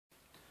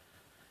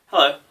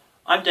Hello,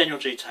 I'm Daniel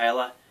G.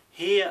 Taylor,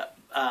 here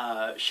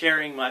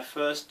sharing my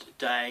first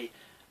day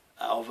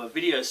of a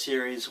video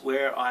series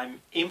where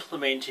I'm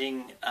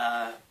implementing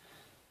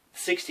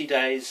 60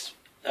 days.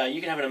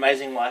 You can have an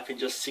amazing life in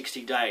just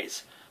 60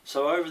 days.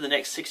 So over the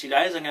next 60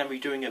 days I'm going to be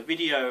doing a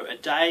video a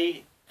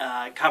day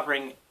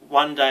covering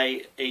one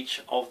day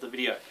each of the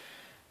video.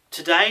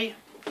 Today,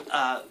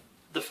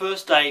 the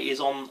first day is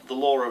on the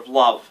law of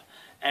love.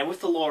 And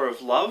with the law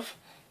of love,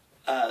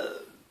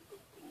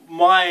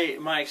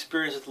 my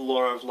experience with the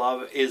law of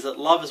love is that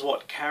love is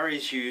what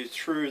carries you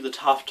through the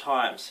tough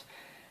times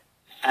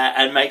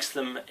and makes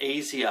them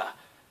easier.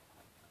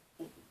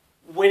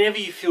 Whenever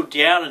you feel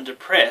down and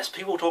depressed,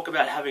 people talk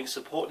about having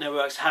support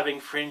networks, having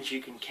friends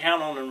you can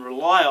count on and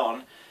rely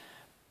on,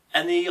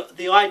 and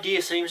the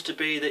idea seems to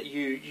be that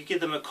you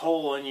give them a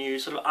call and you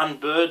sort of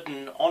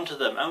unburden onto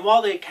them. And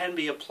while there can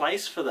be a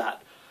place for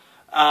that,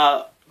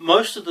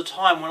 most of the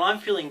time when I'm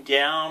feeling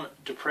down,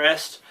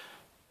 depressed,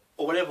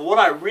 or whatever, what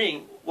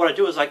I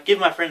do is I give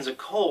my friends a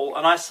call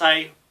and I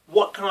say,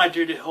 what can I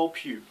do to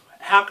help you?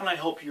 How can I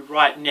help you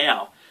right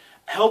now?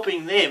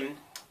 Helping them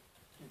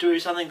do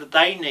something that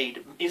they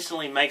need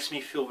instantly makes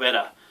me feel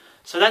better.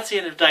 So that's the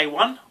end of day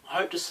one. I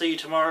hope to see you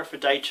tomorrow for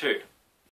day two.